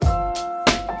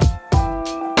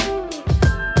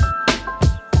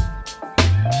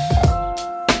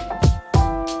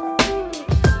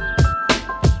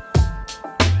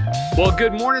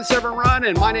Good morning, Seven Run,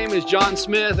 and my name is John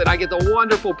Smith, and I get the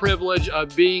wonderful privilege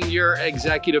of being your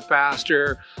executive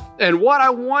pastor. And what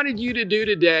I wanted you to do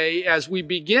today as we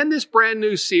begin this brand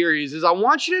new series is I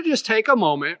want you to just take a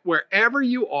moment wherever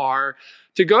you are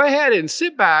to go ahead and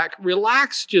sit back,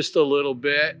 relax just a little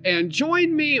bit, and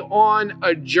join me on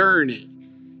a journey,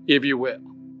 if you will.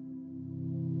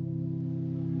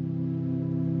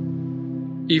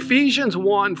 Ephesians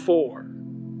 1:4.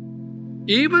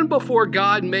 Even before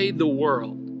God made the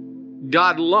world,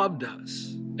 God loved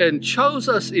us and chose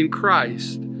us in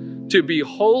Christ to be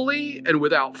holy and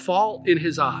without fault in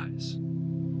His eyes.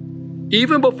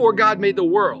 Even before God made the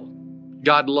world,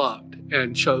 God loved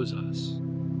and chose us.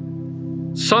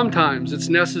 Sometimes it's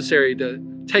necessary to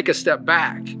take a step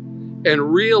back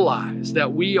and realize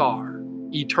that we are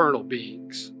eternal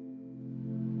beings.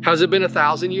 Has it been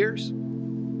 1,000 years?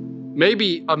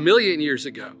 Maybe 1,000,000 years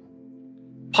ago.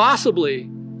 Possibly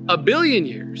 1,000,000,000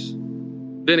 years.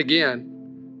 Then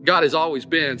again, God has always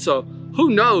been. So who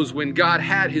knows when God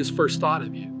had His first thought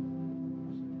of you?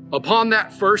 Upon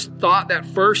that first thought, that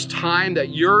first time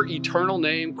that your eternal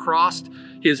name crossed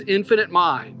His infinite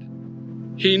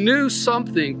mind, He knew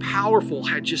something powerful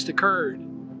had just occurred.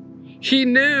 He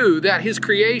knew that His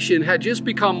creation had just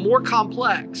become more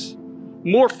complex,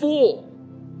 more full,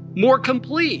 more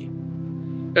complete.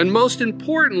 And most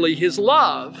importantly, His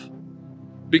love,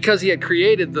 because He had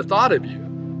created the thought of you,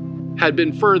 had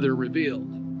been further revealed.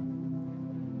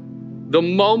 The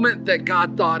moment that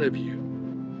God thought of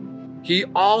you, He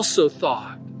also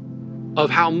thought of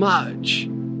how much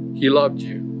He loved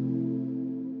you.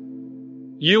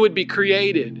 You would be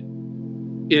created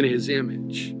in His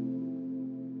image.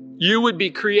 You would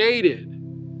be created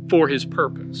for His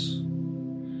purpose.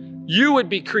 You would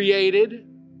be created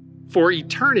for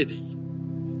eternity,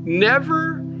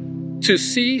 never to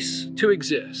cease to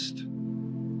exist.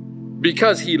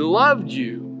 Because He loved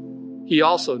you, He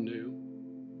also knew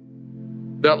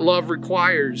that love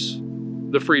requires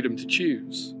the freedom to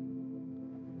choose.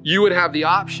 You would have the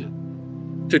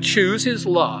option to choose His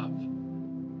love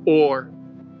or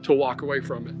to walk away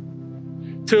from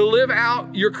it. To live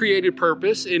out your created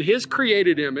purpose in His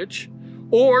created image,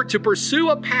 or to pursue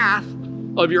a path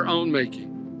of your own making.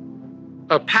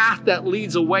 A path that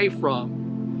leads away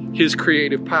from His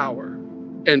creative power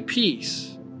and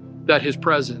peace that His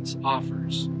presence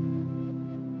offers.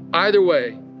 Either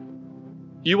way,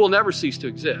 you will never cease to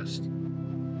exist.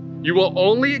 You will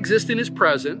only exist in His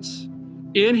presence,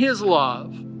 in His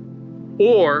love,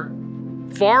 or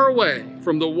far away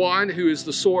from the one who is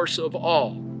the source of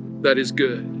all that is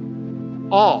good,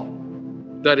 all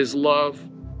that is love,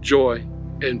 joy,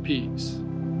 and peace.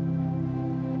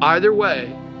 Either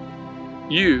way,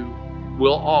 you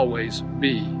will always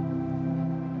be.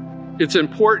 It's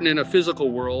important in a physical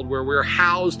world where we're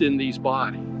housed in these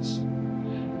bodies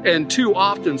and too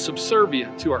often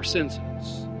subservient to our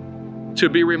senses to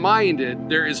be reminded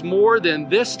there is more than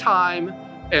this time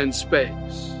and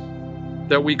space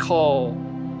that we call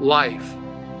life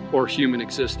or human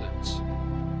existence.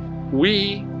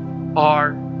 We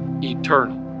are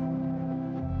eternal.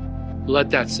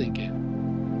 Let that sink in.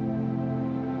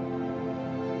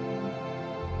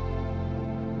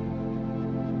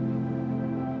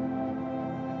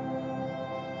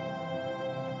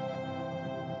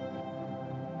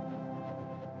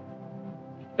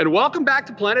 And welcome back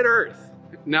to planet Earth.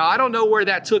 Now, I don't know where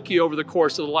that took you over the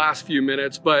course of the last few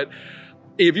minutes, but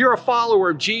if you're a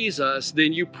follower of Jesus,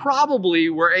 then you probably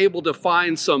were able to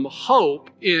find some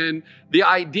hope in the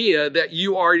idea that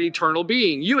you are an eternal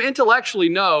being. You intellectually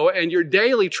know, and you're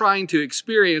daily trying to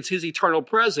experience His eternal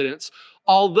presence,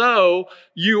 although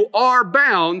you are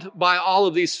bound by all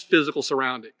of these physical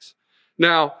surroundings.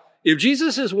 Now, if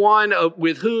Jesus is one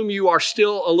with whom you are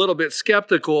still a little bit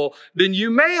skeptical, then you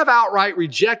may have outright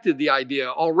rejected the idea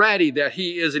already that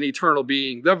He is an eternal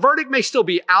being. The verdict may still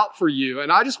be out for you,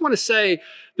 and I just want to say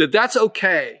that that's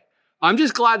okay. I'm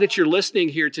just glad that you're listening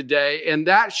here today, and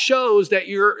that shows that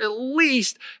you're at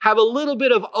least have a little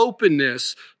bit of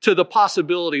openness to the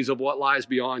possibilities of what lies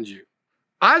beyond you.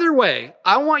 Either way,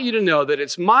 I want you to know that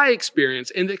it's my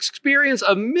experience and the experience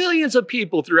of millions of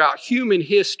people throughout human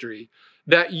history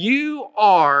that you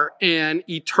are an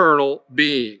eternal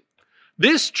being.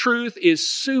 This truth is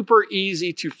super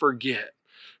easy to forget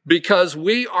because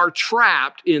we are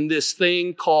trapped in this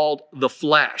thing called the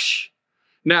flesh.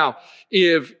 Now,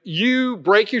 if you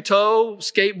break your toe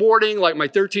skateboarding like my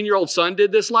 13-year-old son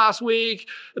did this last week,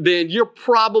 then you're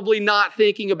probably not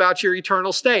thinking about your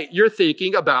eternal state. You're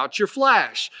thinking about your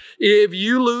flesh. If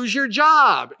you lose your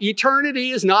job,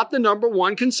 eternity is not the number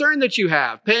one concern that you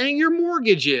have. Paying your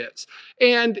mortgage is.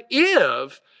 And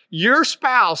if your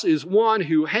spouse is one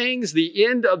who hangs the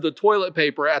end of the toilet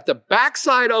paper at the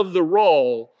backside of the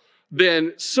roll,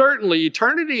 then certainly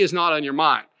eternity is not on your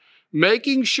mind.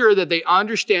 Making sure that they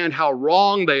understand how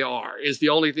wrong they are is the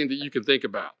only thing that you can think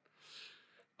about.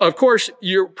 Of course,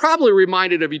 you're probably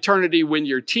reminded of eternity when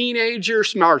your teenager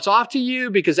smarts off to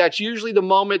you, because that's usually the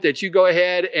moment that you go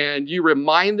ahead and you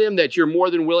remind them that you're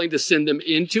more than willing to send them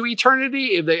into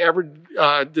eternity if they ever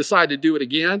decide to do it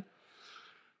again.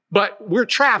 But we're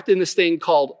trapped in this thing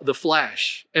called the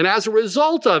flesh. And as a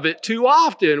result of it, too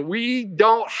often, we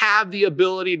don't have the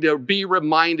ability to be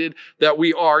reminded that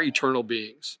we are eternal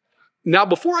beings. Now,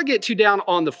 before I get too down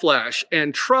on the flesh,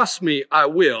 and trust me, I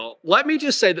will, let me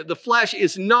just say that the flesh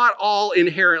is not all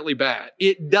inherently bad.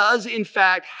 It does, in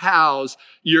fact, house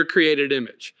your created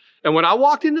image. And when I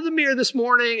walked into the mirror this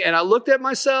morning and I looked at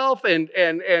myself and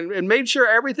made sure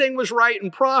everything was right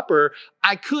and proper,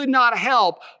 I could not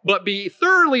help but be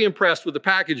thoroughly impressed with the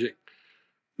packaging.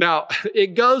 Now,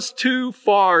 it goes too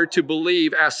far to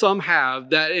believe, as some have,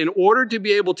 that in order to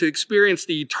be able to experience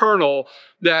the eternal,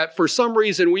 that for some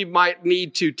reason we might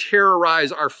need to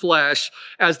terrorize our flesh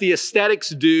as the ascetics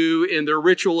do in their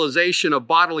ritualization of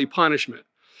bodily punishment.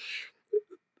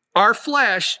 Our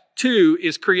flesh, too,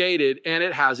 is created and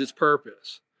it has its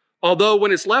purpose. Although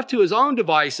when it's left to his own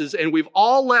devices, and we've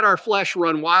all let our flesh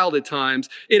run wild at times,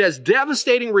 it has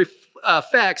devastating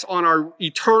effects on our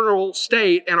eternal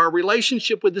state and our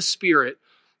relationship with the Spirit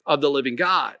of the living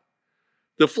God.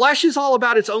 The flesh is all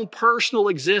about its own personal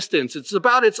existence. It's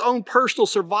about its own personal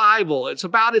survival. It's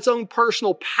about its own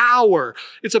personal power.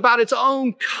 It's about its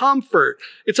own comfort.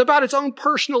 It's about its own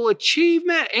personal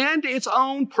achievement and its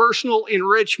own personal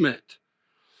enrichment.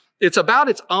 It's about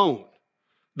its own.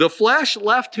 The flesh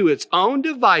left to its own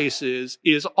devices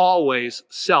is always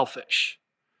selfish.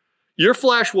 Your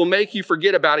flesh will make you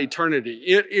forget about eternity.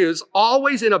 It is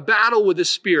always in a battle with the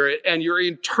Spirit and your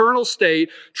eternal state,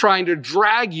 trying to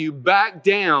drag you back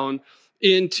down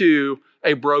into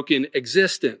a broken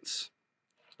existence.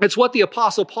 It's what the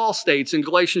Apostle Paul states in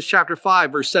Galatians chapter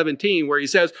 5, verse 17, where he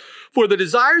says, "For the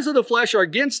desires of the flesh are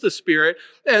against the Spirit,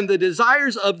 and the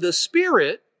desires of the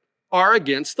Spirit are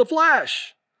against the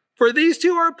flesh. For these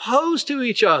two are opposed to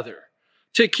each other,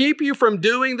 to keep you from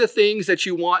doing the things that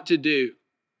you want to do."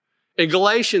 In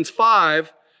Galatians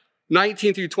 5,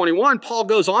 19 through 21, Paul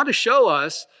goes on to show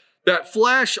us that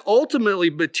flesh ultimately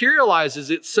materializes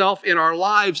itself in our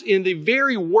lives in the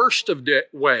very worst of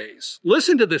ways.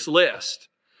 Listen to this list.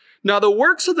 Now, the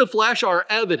works of the flesh are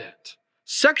evident: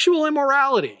 sexual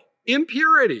immorality,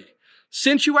 impurity,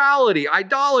 sensuality,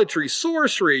 idolatry,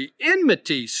 sorcery,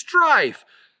 enmity, strife,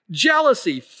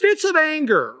 jealousy, fits of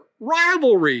anger,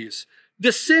 rivalries,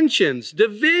 dissensions,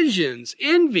 divisions,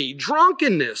 envy,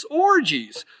 drunkenness,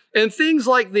 orgies, and things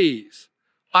like these.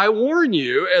 I warn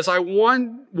you, as I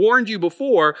warned you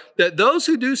before, that those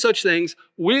who do such things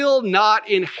will not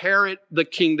inherit the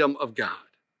kingdom of God.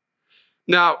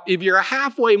 Now, if you're a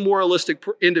halfway moralistic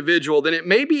individual, then it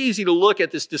may be easy to look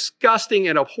at this disgusting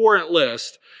and abhorrent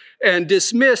list and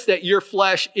dismiss that your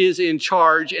flesh is in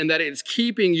charge and that it's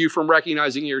keeping you from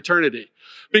recognizing your eternity.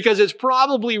 Because it's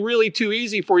probably really too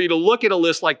easy for you to look at a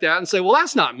list like that and say, well,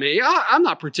 that's not me. I'm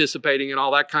not participating in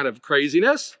all that kind of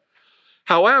craziness.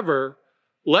 However,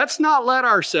 let's not let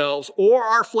ourselves or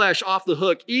our flesh off the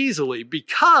hook easily,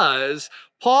 because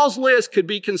Paul's list could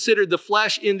be considered the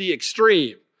flesh in the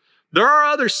extreme. There are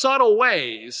other subtle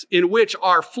ways in which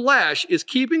our flesh is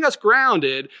keeping us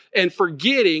grounded and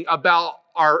forgetting about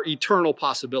our eternal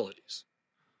possibilities.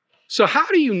 So how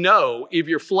do you know if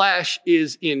your flesh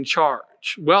is in charge?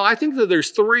 Well, I think that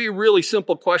there's three really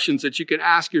simple questions that you can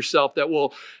ask yourself that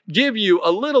will give you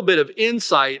a little bit of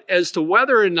insight as to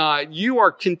whether or not you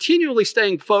are continually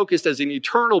staying focused as an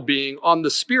eternal being on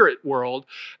the spirit world,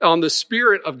 on the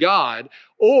Spirit of God,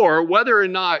 or whether or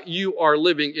not you are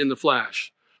living in the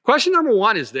flesh. Question number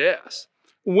one is this: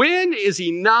 when is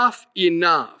enough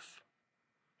enough?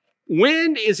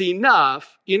 When is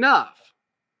enough enough?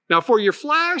 Now, for your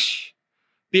flesh,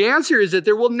 the answer is that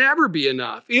there will never be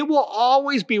enough. It will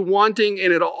always be wanting,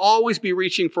 and it'll always be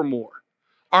reaching for more.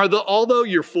 Although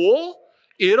you're full,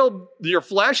 your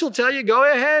flesh will tell you, go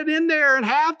ahead in there and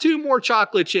have 2 more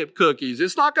chocolate chip cookies.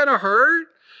 It's not going to hurt.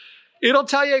 It'll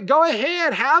tell you, go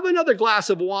ahead, have another glass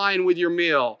of wine with your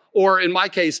meal. Or in my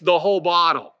case, the whole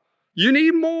bottle. You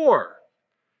need more.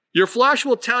 Your flesh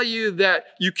will tell you that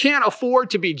you can't afford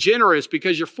to be generous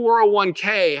because your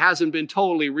 401k hasn't been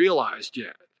totally realized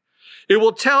yet. It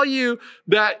will tell you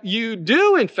that you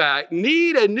do, in fact,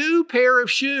 need a new pair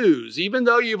of shoes, even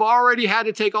though you've already had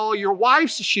to take all your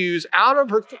wife's shoes out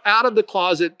of the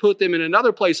closet, put them in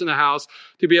another place in the house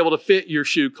to be able to fit your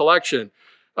shoe collection.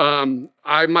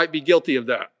 I might be guilty of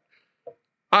that.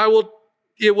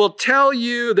 It will tell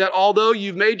you that although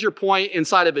you've made your point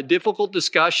inside of a difficult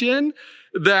discussion,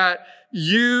 that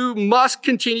you must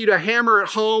continue to hammer it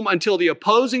home until the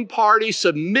opposing party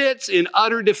submits in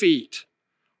utter defeat.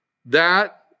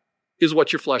 That is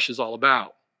what your flesh is all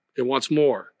about. It wants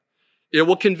more. It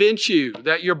will convince you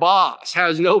that your boss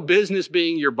has no business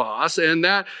being your boss and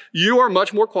that you are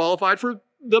much more qualified for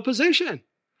the position.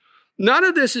 None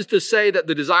of this is to say that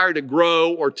the desire to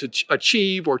grow or to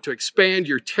achieve or to expand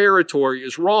your territory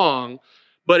is wrong,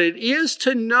 but it is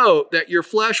to note that your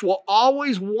flesh will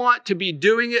always want to be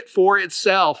doing it for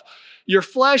itself. Your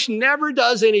flesh never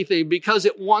does anything because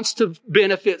it wants to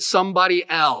benefit somebody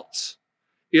else.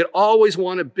 It always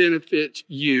wants to benefit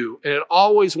you, and it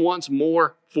always wants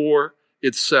more for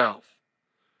itself.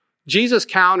 Jesus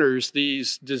counters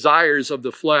these desires of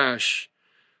the flesh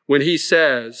when he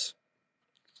says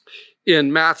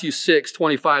in Matthew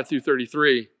 6:25 through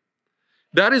 33,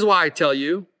 "That is why I tell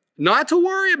you not to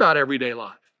worry about everyday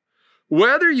life.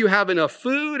 Whether you have enough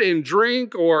food and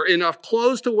drink or enough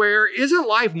clothes to wear, isn't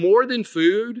life more than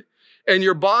food and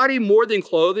your body more than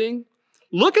clothing?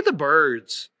 Look at the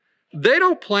birds. They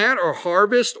don't plant or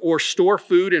harvest or store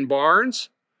food in barns,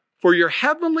 for your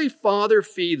heavenly Father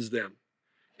feeds them.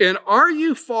 And are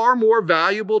you far more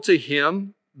valuable to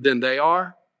him than they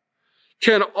are?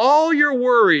 Can all your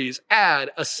worries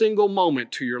add a single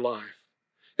moment to your life?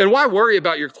 And why worry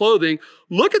about your clothing?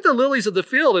 Look at the lilies of the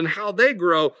field and how they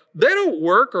grow. They don't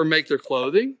work or make their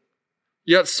clothing.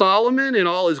 Yet Solomon in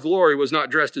all his glory was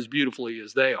not dressed as beautifully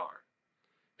as they are.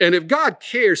 And if God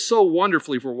cares so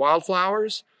wonderfully for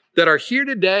wildflowers that are here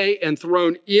today and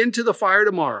thrown into the fire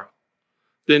tomorrow,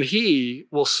 then he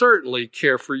will certainly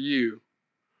care for you.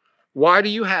 Why do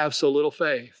you have so little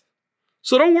faith?"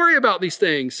 So don't worry about these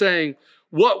things, saying,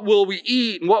 what will we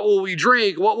eat and what will we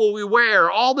drink? What will we wear?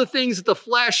 All the things that the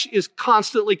flesh is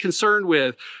constantly concerned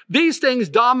with. These things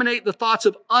dominate the thoughts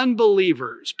of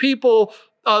unbelievers, people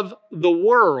of the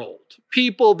world,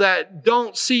 people that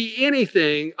don't see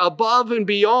anything above and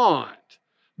beyond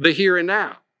the here and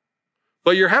now.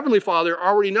 But your heavenly Father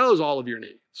already knows all of your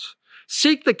needs.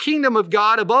 Seek the kingdom of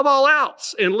God above all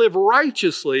else and live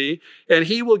righteously, and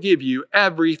he will give you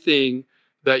everything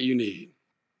that you need.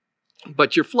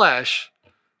 But your flesh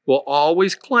will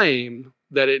always claim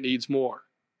that it needs more.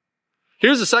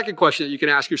 Here's the second question that you can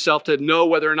ask yourself to know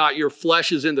whether or not your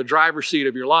flesh is in the driver's seat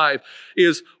of your life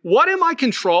is, what am I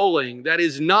controlling that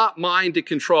is not mine to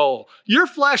control? Your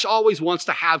flesh always wants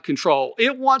to have control.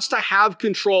 It wants to have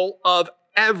control of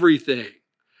everything.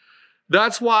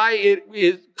 That's why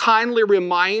it kindly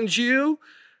reminds you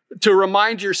to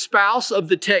remind your spouse of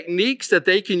the techniques that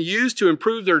they can use to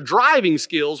improve their driving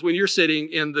skills when you're sitting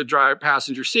in the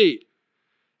passenger seat.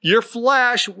 Your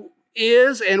flesh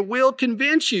is and will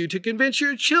convince you to convince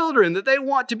your children that they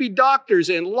want to be doctors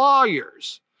and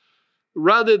lawyers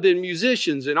rather than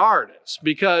musicians and artists,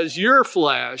 because your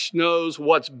flesh knows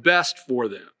what's best for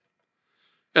them.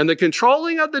 And the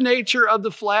controlling of the nature of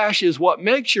the flesh is what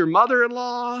makes your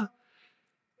mother-in-law.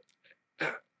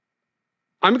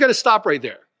 I'm going to stop right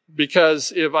there,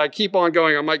 because if I keep on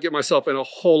going, I might get myself in a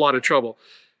whole lot of trouble.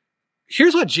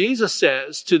 Here's what Jesus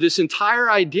says to this entire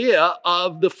idea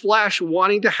of the flesh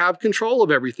wanting to have control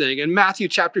of everything in Matthew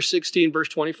chapter 16, verse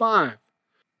 25.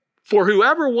 "For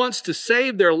whoever wants to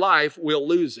save their life will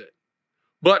lose it.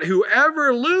 But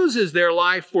whoever loses their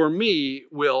life for me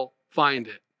will find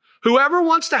it." Whoever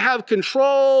wants to have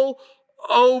control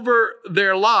over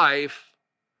their life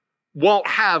won't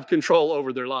have control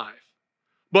over their life.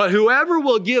 But whoever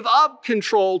will give up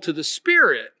control to the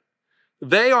Spirit,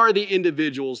 they are the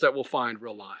individuals that will find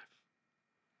real life.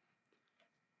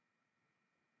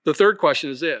 The third question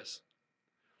is this: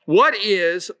 what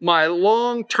is my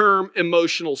long-term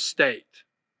emotional state?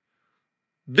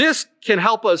 This can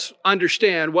help us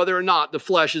understand whether or not the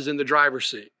flesh is in the driver's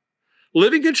seat.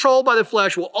 Living controlled by the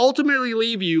flesh will ultimately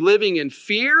leave you living in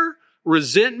fear,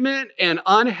 resentment, and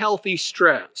unhealthy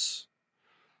stress.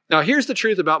 Now, here's the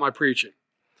truth about my preaching.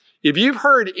 If you've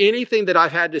heard anything that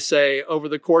I've had to say over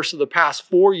the course of the past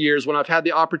 4 years when I've had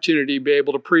the opportunity to be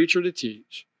able to preach or to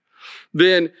teach,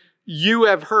 then you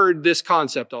have heard this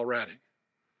concept already.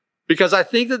 Because I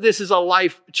think that this is a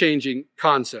life-changing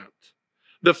concept.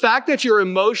 The fact that your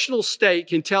emotional state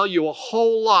can tell you a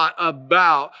whole lot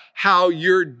about how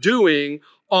you're doing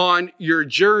on your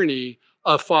journey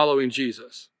of following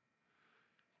Jesus.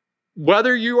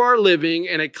 Whether you are living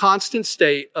in a constant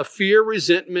state of fear,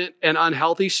 resentment, and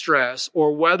unhealthy stress,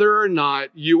 or whether or not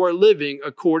you are living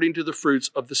according to the fruits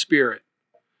of the Spirit.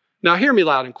 Now, hear me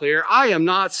loud and clear. I am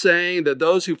not saying that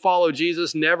those who follow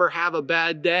Jesus never have a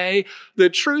bad day. The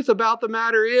truth about the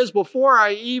matter is, before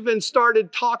I even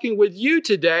started talking with you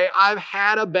today, I've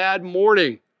had a bad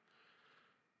morning.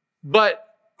 But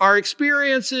our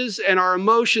experiences and our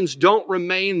emotions don't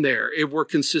remain there if we're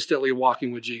consistently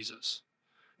walking with Jesus.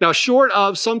 Now, short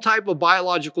of some type of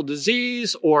biological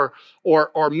disease or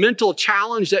mental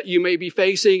challenge that you may be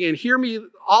facing, and hear me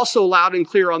also loud and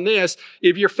clear on this,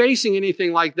 if you're facing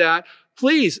anything like that,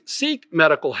 please seek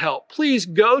medical help. Please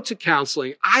go to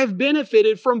counseling. I've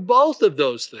benefited from both of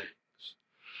those things.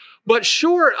 But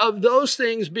short of those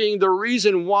things being the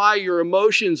reason why your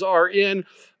emotions are in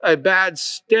a bad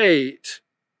state,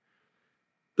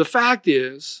 the fact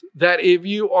is that if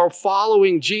you are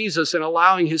following Jesus and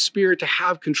allowing his Spirit to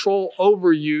have control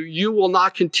over you, you will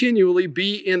not continually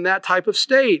be in that type of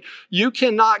state. You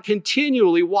cannot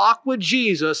continually walk with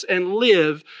Jesus and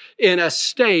live in a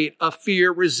state of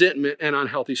fear, resentment, and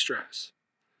unhealthy stress.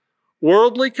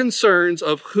 Worldly concerns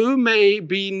of who may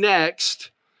be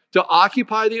next to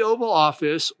occupy the Oval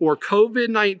Office or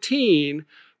COVID-19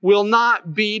 will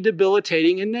not be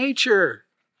debilitating in nature.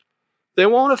 They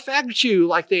won't affect you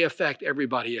like they affect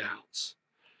everybody else.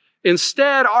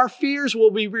 Instead, our fears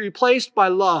will be replaced by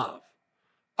love.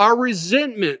 Our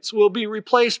resentments will be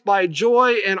replaced by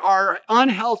joy, and our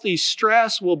unhealthy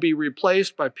stress will be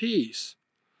replaced by peace.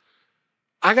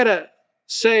 I gotta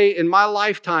say, in my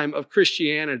lifetime of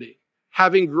Christianity,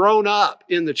 having grown up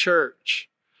in the church,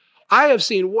 I have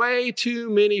seen way too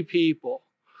many people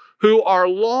who are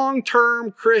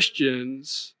long-term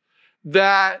Christians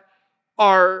that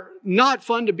are not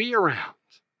fun to be around,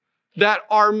 that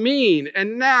are mean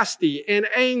and nasty and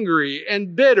angry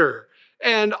and bitter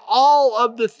and all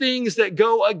of the things that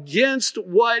go against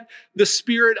what the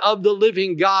Spirit of the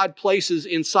living God places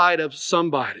inside of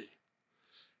somebody.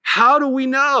 How do we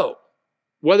know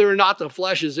whether or not the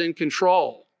flesh is in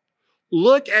control?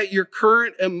 Look at your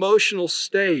current emotional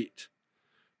state,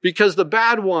 because the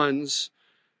bad ones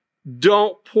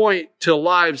don't point to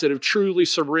lives that have truly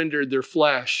surrendered their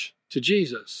flesh to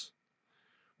Jesus.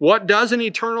 What does an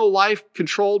eternal life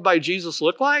controlled by Jesus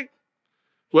look like?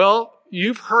 Well,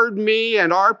 you've heard me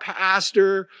and our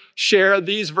pastor share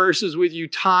these verses with you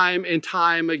time and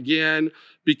time again,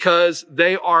 because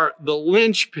they are the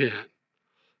linchpin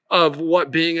of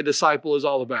what being a disciple is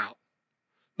all about.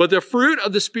 But the fruit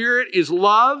of the Spirit is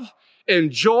love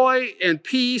and joy and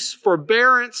peace,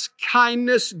 forbearance,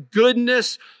 kindness,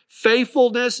 goodness,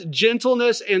 faithfulness,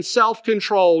 gentleness, and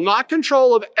self-control. Not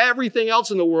control of everything else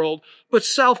in the world, but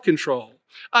self-control.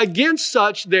 Against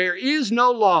such there is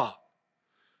no law.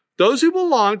 Those who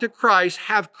belong to Christ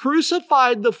have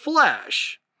crucified the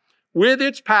flesh with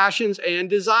its passions and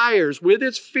desires, with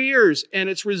its fears and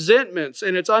its resentments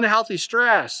and its unhealthy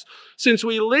stress. Since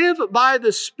we live by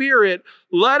the Spirit,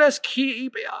 let us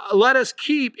keep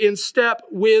in step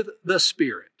with the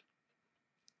Spirit.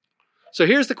 So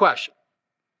here's the question.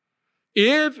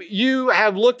 If you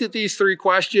have looked at these three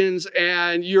questions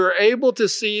and you're able to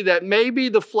see that maybe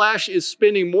the flesh is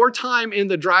spending more time in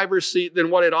the driver's seat than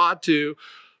what it ought to,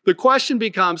 the question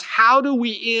becomes, how do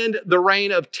we end the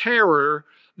reign of terror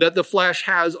that the flesh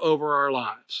has over our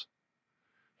lives?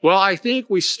 Well, I think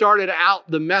we started out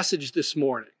the message this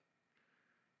morning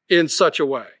in such a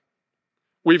way.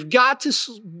 We've got to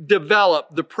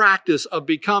develop the practice of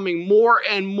becoming more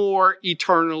and more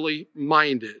eternally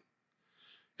minded.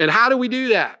 And how do we do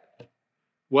that?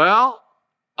 Well,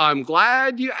 I'm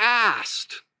glad you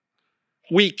asked.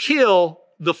 We kill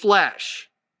the flesh.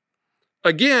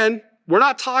 Again, we're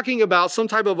not talking about some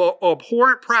type of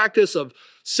abhorrent practice of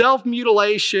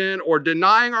self-mutilation or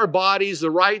denying our bodies the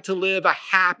right to live a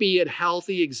happy and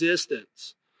healthy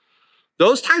existence.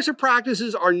 Those types of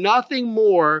practices are nothing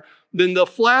more than the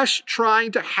flesh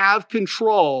trying to have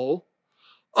control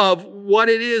of what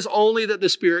it is only that the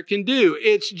Spirit can do.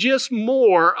 It's just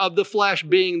more of the flesh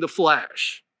being the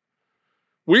flesh.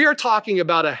 We are talking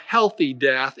about a healthy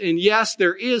death, and yes,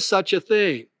 there is such a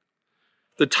thing.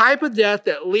 The type of death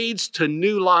that leads to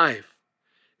new life.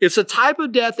 It's a type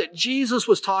of death that Jesus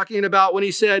was talking about when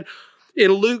he said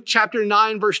in Luke chapter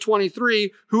 9, verse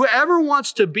 23, whoever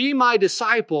wants to be my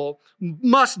disciple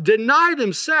must deny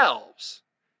themselves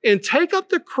and take up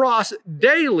the cross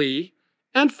daily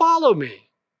and follow me.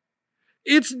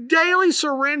 It's daily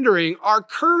surrendering our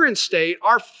current state,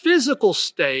 our physical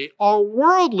state, our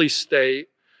worldly state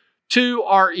to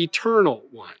our eternal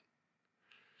one.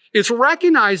 It's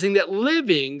recognizing that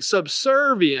living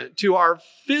subservient to our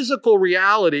physical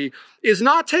reality is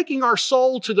not taking our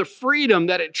soul to the freedom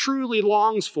that it truly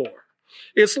longs for.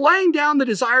 It's laying down the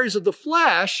desires of the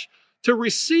flesh to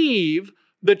receive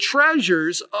the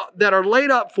treasures that are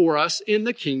laid up for us in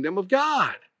the kingdom of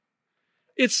God.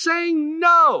 It's saying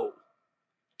no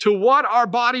to what our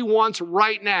body wants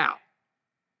right now,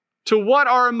 to what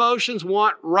our emotions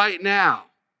want right now.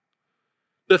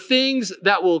 The things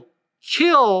that will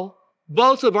kill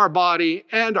both of our body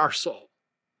and our soul.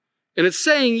 And it's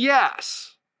saying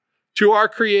yes to our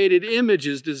created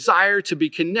image's desire to be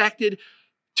connected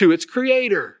to its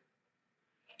creator.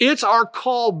 It's our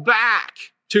call back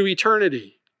to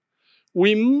eternity.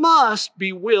 We must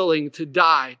be willing to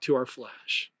die to our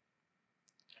flesh.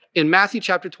 In Matthew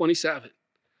chapter 27,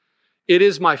 it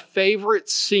is my favorite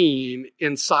scene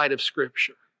inside of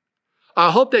Scripture.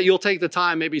 I hope that you'll take the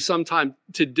time, maybe sometime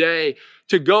today,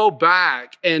 to go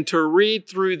back and to read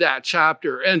through that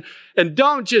chapter. And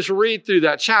don't just read through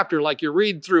that chapter like you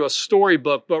read through a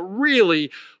storybook, but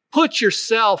really put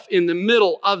yourself in the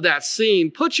middle of that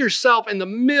scene. Put yourself in the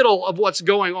middle of what's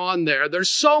going on there.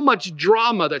 There's so much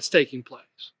drama that's taking place.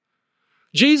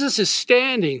 Jesus is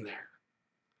standing there.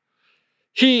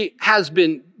 He has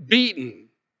been beaten.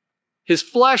 His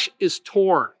flesh is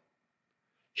torn.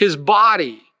 His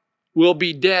body will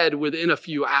be dead within a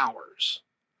few hours.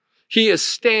 He is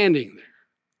standing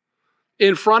there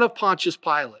in front of Pontius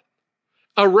Pilate,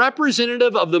 a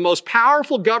representative of the most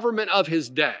powerful government of his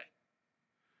day.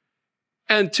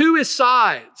 And to his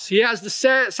sides, he has the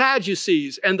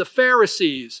Sadducees and the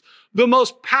Pharisees, the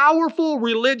most powerful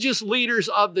religious leaders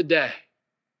of the day.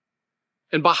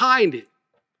 And behind him,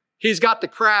 he's got the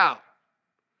crowd.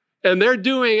 And they're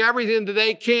doing everything that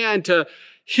they can to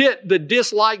hit the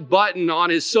dislike button on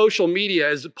his social media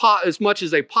as much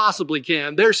as they possibly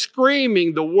can. They're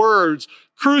screaming the words,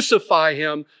 "Crucify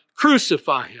him,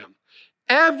 crucify him."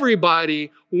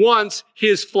 Everybody wants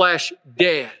his flesh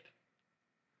dead.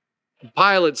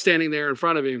 Pilate, standing there in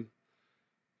front of him,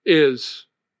 is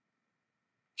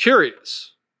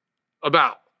curious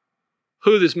about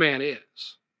who this man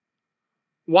is.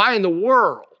 Why in the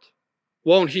world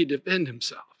won't he defend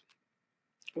himself?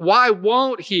 Why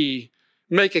won't he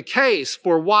make a case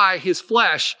for why his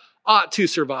flesh ought to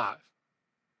survive?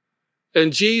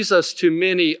 And Jesus, to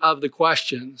many of the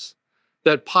questions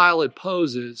that Pilate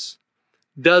poses,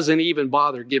 doesn't even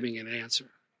bother giving an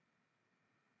answer.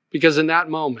 Because in that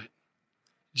moment,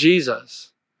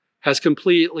 Jesus has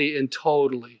completely and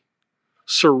totally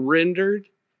surrendered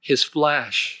his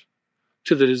flesh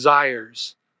to the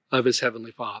desires of his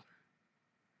heavenly Father.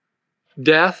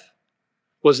 Death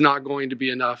was not going to be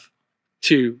enough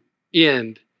to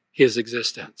end his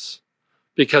existence,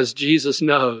 because Jesus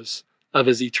knows of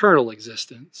his eternal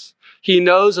existence. He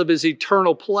knows of his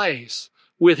eternal place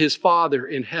with his Father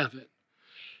in heaven.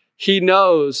 He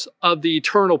knows of the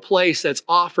eternal place that's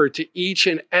offered to each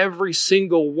and every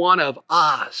single one of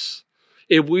us.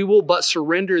 If we will but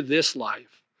surrender this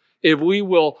life, if we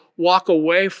will walk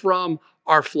away from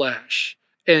our flesh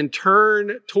and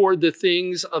turn toward the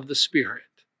things of the Spirit,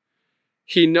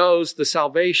 he knows the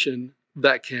salvation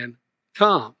that can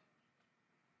come.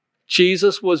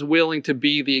 Jesus was willing to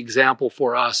be the example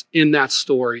for us in that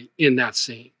story, in that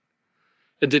scene.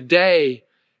 And today,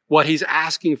 what he's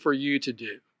asking for you to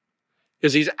do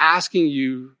is he's asking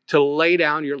you to lay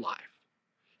down your life.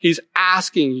 He's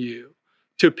asking you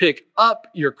to pick up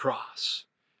your cross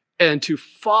and to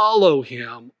follow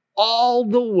him all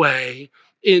the way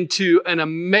into an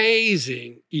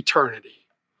amazing eternity,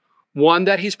 one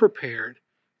that he's prepared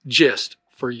just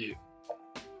for you.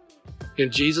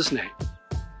 In Jesus' name,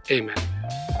 amen.